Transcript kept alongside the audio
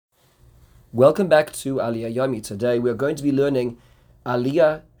Welcome back to Aliyah Yomi. Today we are going to be learning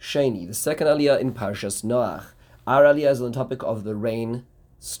Aliyah Sheni, the second Aliyah in Parshas Noach. Our Aliyah is on the topic of the rain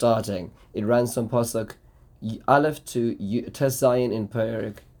starting. It runs from Pasuk Aleph to Tes Zayin in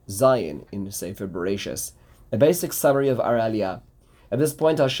Perek Zayin in Sefer Bereshis. A basic summary of our Aliyah. At this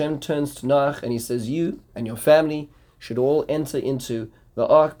point, Hashem turns to Noach and he says, "You and your family should all enter into the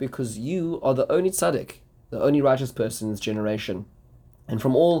ark because you are the only tzaddik, the only righteous person in this generation. And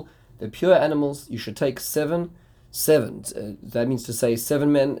from all the pure animals, you should take seven. That means to say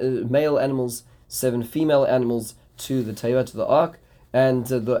seven male animals, seven female animals to the teva, to the ark, and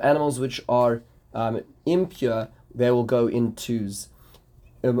the animals which are impure, they will go in twos."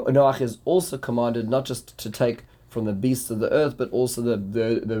 Noach is also commanded not just to take from the beasts of the earth, but also the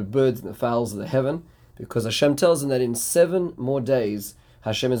birds and the fowls of the heaven, because Hashem tells him that in 7 more days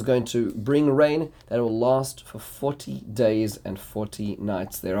Hashem is going to bring rain that will last for 40 days and 40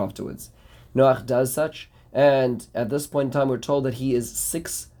 nights thereafterwards. Noach does such, and at this point in time we're told that he is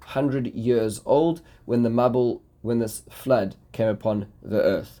 600 years old when this flood came upon the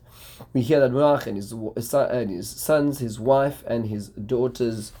earth. We hear that Noach and his sons, his wife, and his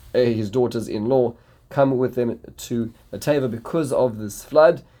daughters-in-law come with them to the teva because of this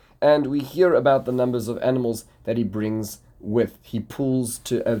flood, and we hear about the numbers of animals that he brings with. He pulls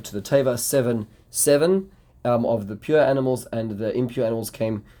to the teva seven of the pure animals, and the impure animals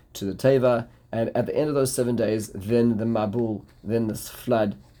came to the teva. And at the end of those 7 days, then the mabul, then this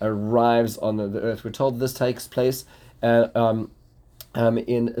flood arrives on the earth. We're told this takes place in the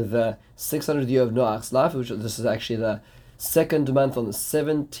 600th year of Noach's life, this is actually the second month on the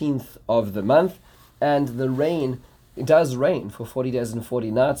 17th of the month, and it does rain for 40 days and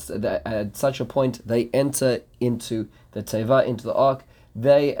 40 nights. At such a point, they enter into the teva, into the ark.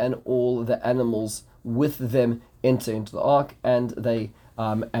 They and all the animals with them enter into the ark, and they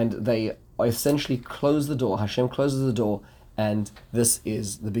essentially close the door. Hashem closes the door, and this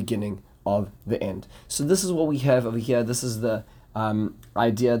is the beginning of the end. So this is what we have over here. This is the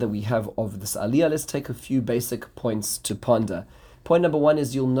idea that we have of this aliyah. Let's take a few basic points to ponder. Point number 1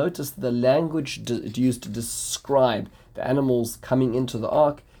 is you'll notice the language used to describe the animals coming into the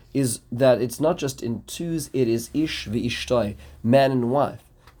ark is that it's not just in twos, it is ish v'ishtoi, man and wife,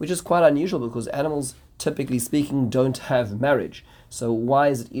 which is quite unusual because animals, typically speaking, don't have marriage. So why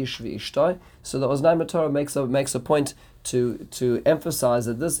is it ish v'ishtoi? So the Oznaim Torah makes a point to emphasize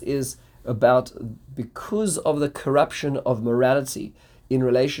that this is about because of the corruption of morality in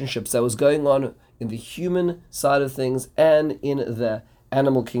relationships that was going on in the human side of things and in the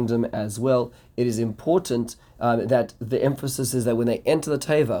animal kingdom as well. It is important that the emphasis is that when they enter the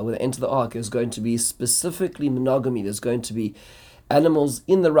teva, when they enter the ark, there's going to be specifically monogamy. There's going to be animals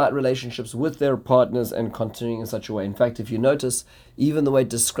in the right relationships with their partners and continuing in such a way. In fact, if you notice, even the way it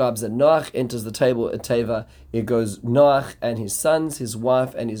describes that Noach enters the teva, it goes Noach and his sons, his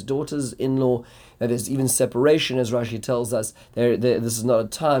wife, and his daughters-in-law. That there's even separation, as Rashi tells us. This is not a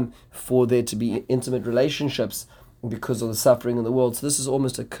time for there to be intimate relationships because of the suffering in the world. So this is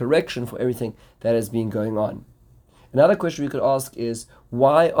almost a correction for everything that has been going on. Another question we could ask is,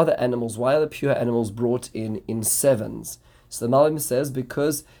 why are the pure animals brought in sevens? So the Malbim says,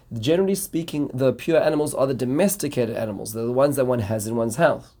 because generally speaking, the pure animals are the domesticated animals. They're the ones that one has in one's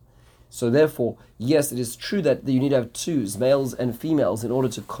house. So therefore, yes, it is true that you need to have twos, males and females, in order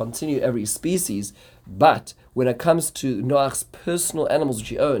to continue every species. But when it comes to Noach's personal animals which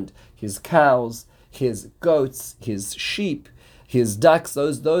he owned, his cows, his goats, his sheep, his ducks,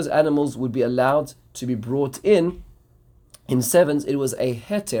 those animals would be allowed to be brought in sevens. It was a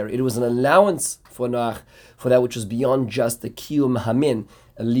heter, it was an allowance for Noach for that which was beyond just the kiyum hamin,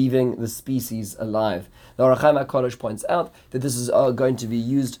 leaving the species alive. The Ohr HaChaim HaKadosh points out that this is going to be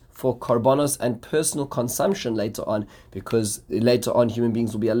used for korbanos and personal consumption later on, because later on human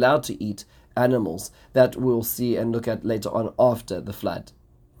beings will be allowed to eat animals. That we'll see and look at later on after the flood.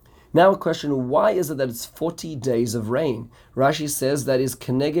 Now a question, why is it that it's 40 days of rain? Rashi says that is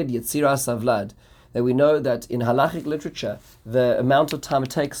keneged yetziras havlad, that we know that in halachic literature, the amount of time it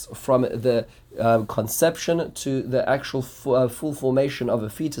takes from the conception to the actual full formation of a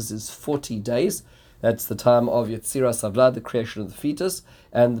fetus is 40 days. That's the time of Yetziras Havlad, the creation of the fetus.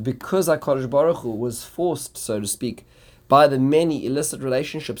 And because HaKadosh Baruch Hu was forced, so to speak, by the many illicit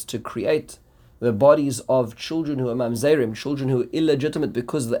relationships to create the bodies of children who are mamzerim, children who are illegitimate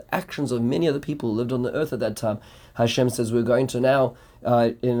because of the actions of many other people who lived on the earth at that time, Hashem says we're going to now,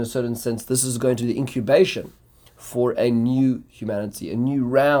 in a certain sense, this is going to be the incubation for a new humanity, a new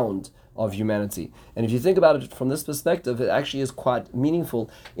round of humanity. And if you think about it from this perspective, it actually is quite meaningful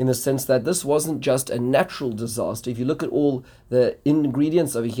in the sense that this wasn't just a natural disaster. If you look at all the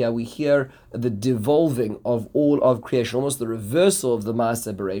ingredients over here, we hear the devolving of all of creation, almost the reversal of the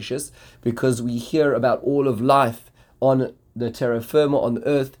Maaseh Bereshis, because we hear about all of life on the terra firma, on the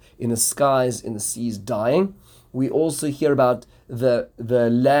earth, in the skies, in the seas dying. We also hear about the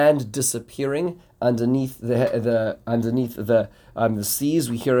land disappearing underneath the seas.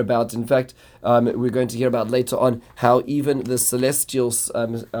 We hear about, in fact, we're going to hear about later on how even the celestial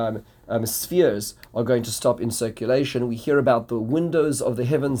spheres are going to stop in circulation. We hear about the windows of the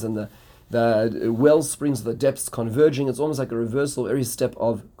heavens and the well springs of the depths converging. It's almost like a reversal every step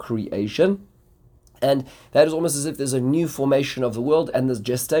of creation. And that is almost as if there's a new formation of the world, and this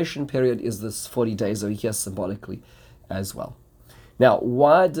gestation period is this 40 days over here symbolically as well. Now,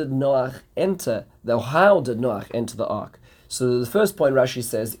 how did Noach enter the ark? So the first point Rashi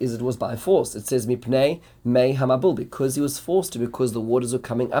says is it was by force. It says mipnei mei hamabul, because he was forced to, because the waters were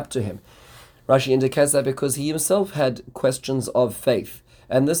coming up to him. Rashi indicates that because he himself had questions of faith.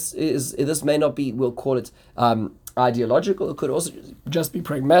 And this may not be, we'll call it ideological, it could also just be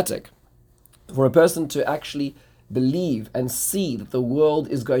pragmatic. For a person to actually believe and see that the world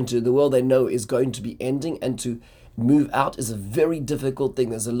they know is going to be ending, and to move out is a very difficult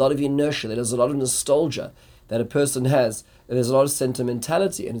thing. There's a lot of inertia, there's a lot of nostalgia that a person has, there's a lot of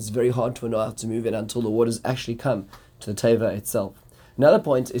sentimentality, and it's very hard to know how to move in until the waters actually come to the Teva itself. Another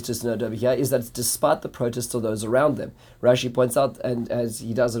point is just note over here is that despite the protests of those around them, Rashi points out, and as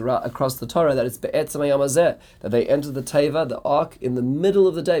he does across the Torah, that it's be'etzem hayom hazeh, that they entered the Teva, the ark, in the middle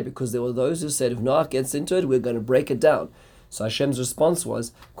of the day, because there were those who said, if Noach gets into it, we're going to break it down. So Hashem's response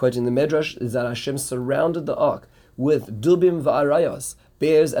was, quoting the Midrash, is that Hashem surrounded the ark with dubim va'arayos,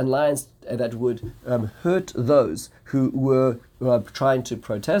 bears and lions that would hurt those who were trying to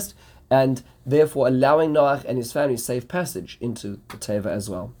protest, and therefore allowing Noach and his family safe passage into the Teva as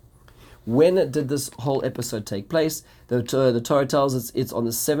well. When did this whole episode take place? The Torah tells us it's on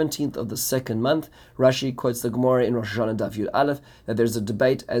the 17th of the second month. Rashi quotes the Gemara in Rosh Hashanah Daf Yud Aleph that there's a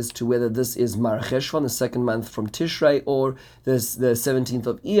debate as to whether this is Mar Cheshvan, the second month from Tishrei, or the 17th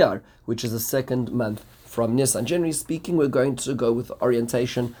of Iyar, which is the second month from Nisan. Generally speaking, we're going to go with the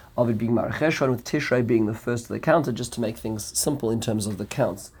orientation of it being Mar Cheshvan, with Tishrei being the first of the counter, just to make things simple in terms of the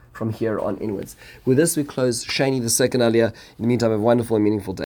counts from here on inwards. With this, we close Shani, the second aliyah. In the meantime, have a wonderful and meaningful day.